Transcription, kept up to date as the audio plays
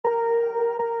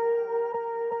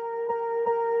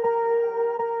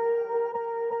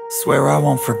Swear I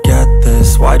won't forget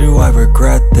this, why do I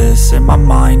regret this? In my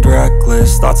mind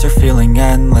reckless, thoughts are feeling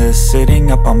endless. Sitting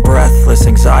up, I'm breathless,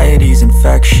 anxiety's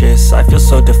infectious. I feel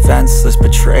so defenseless,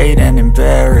 betrayed and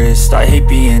embarrassed. I hate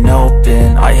being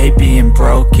open, I hate being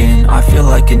broken. I feel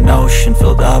like an ocean,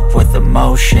 filled up with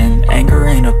emotion. Anger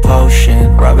ain't a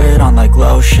potion, rub it on like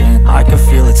lotion. I can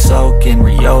feel it soaking,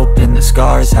 reopen, the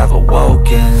scars have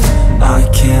awoken. I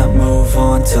can't move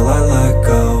on till I let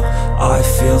go. I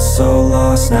feel so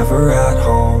lost, never at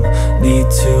home. Need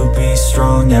to be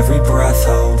strong, every breath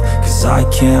hold. Cause I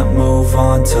can't move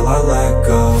on till I let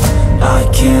go. I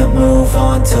can't move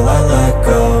on till I let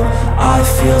go. I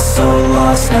feel so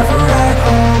lost, never at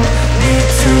home. Need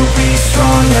to be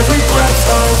strong, every breath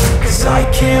hold. Cause I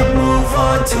can't move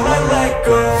on till I let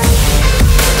go.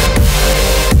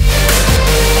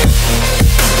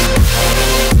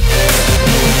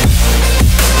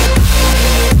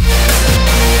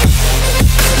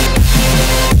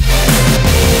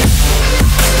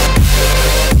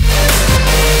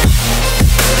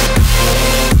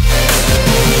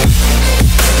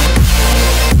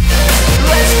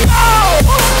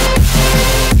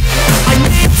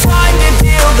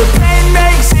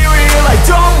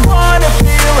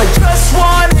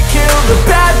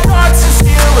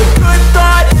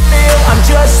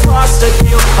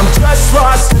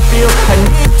 I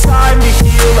need time to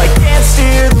heal, I can't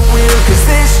steer the wheel. Cause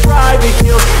this drive it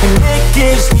kills, and it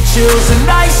gives me chills. A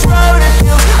nice road it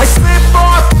feels, I slip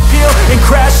off the peel and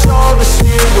crash all the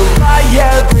steel. Will I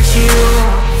ever heal?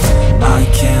 I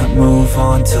can't move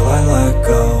on till I let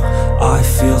go. I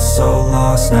feel so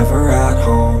lost, never at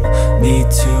home.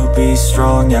 Need to be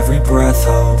strong, every breath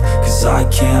hold. Cause I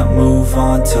can't move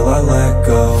on till I let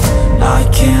go. I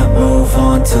can't move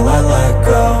on till I let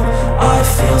go. I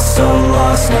feel so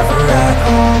lost, never at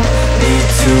home. Need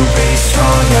to be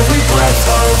strong, every breath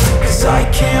hold. Cause I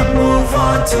can't move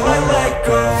on till I let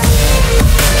go.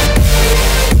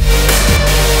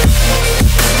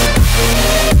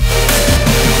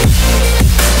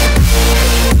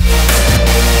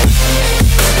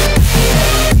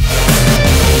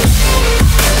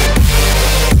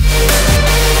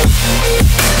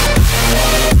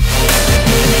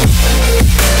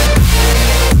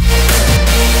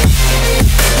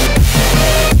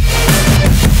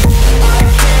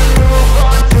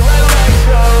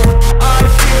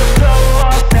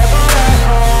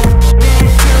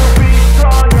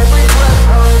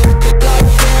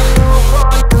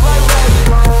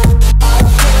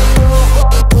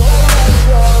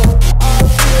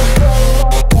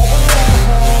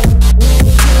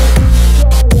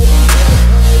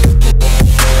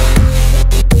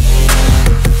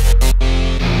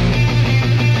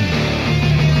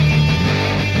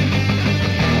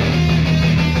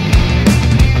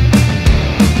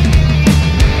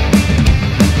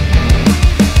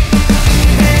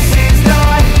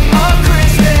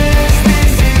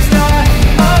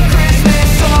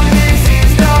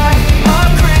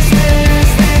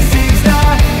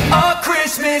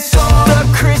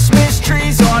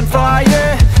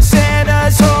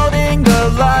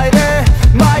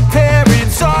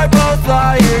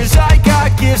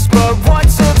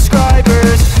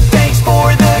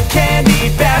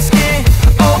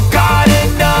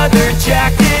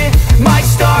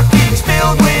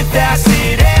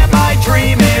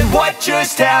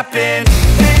 Just happened.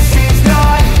 This is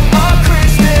not a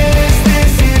Christmas.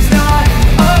 This is not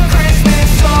a Christmas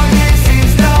song. This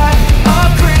is not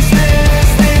a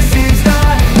Christmas. This is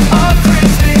not a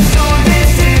Christmas song.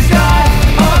 This is not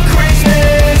a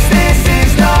Christmas. This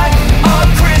is not a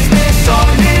Christmas song.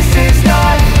 This is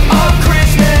not a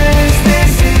Christmas.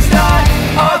 This is not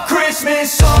a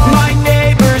Christmas song. My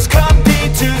neighbors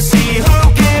compete to see who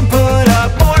can put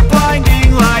up more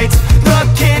blinding lights. The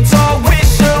kids all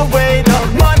wish away the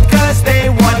month cause they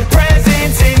want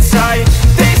presents in sight.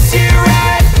 This year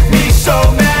had me so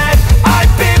mad,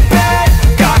 I've been bad,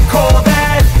 got coal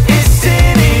that is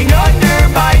sitting under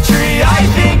my tree. I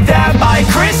think that my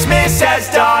Christmas has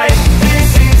died.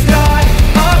 This is not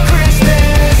a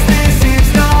Christmas. This is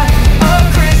not a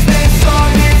Christmas song.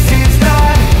 This is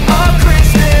not a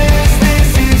Christmas.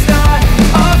 This is not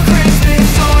a Christmas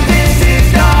song. This is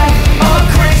not a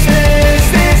Christmas.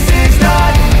 This is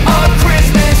not a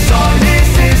Christmas song.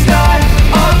 This is not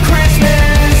a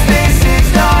Christmas. This is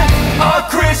not a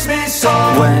Christmas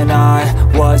song. When I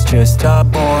was just a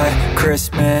boy,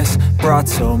 Christmas brought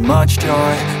so much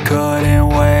joy. Couldn't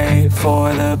wait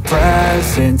for the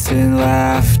presents and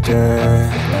laughter.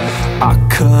 I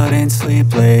couldn't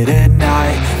sleep late at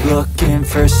night, looking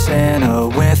for Santa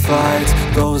with lights.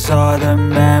 Those are the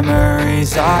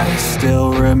memories I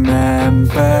still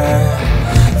remember.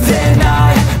 Then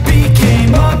I became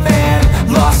became a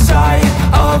man, lost sight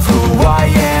of who I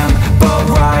am, but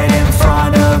right in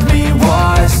front of me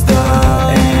was the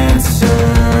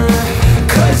answer.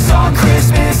 'Cause on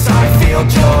Christmas I feel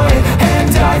joy,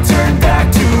 and I turn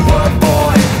back to what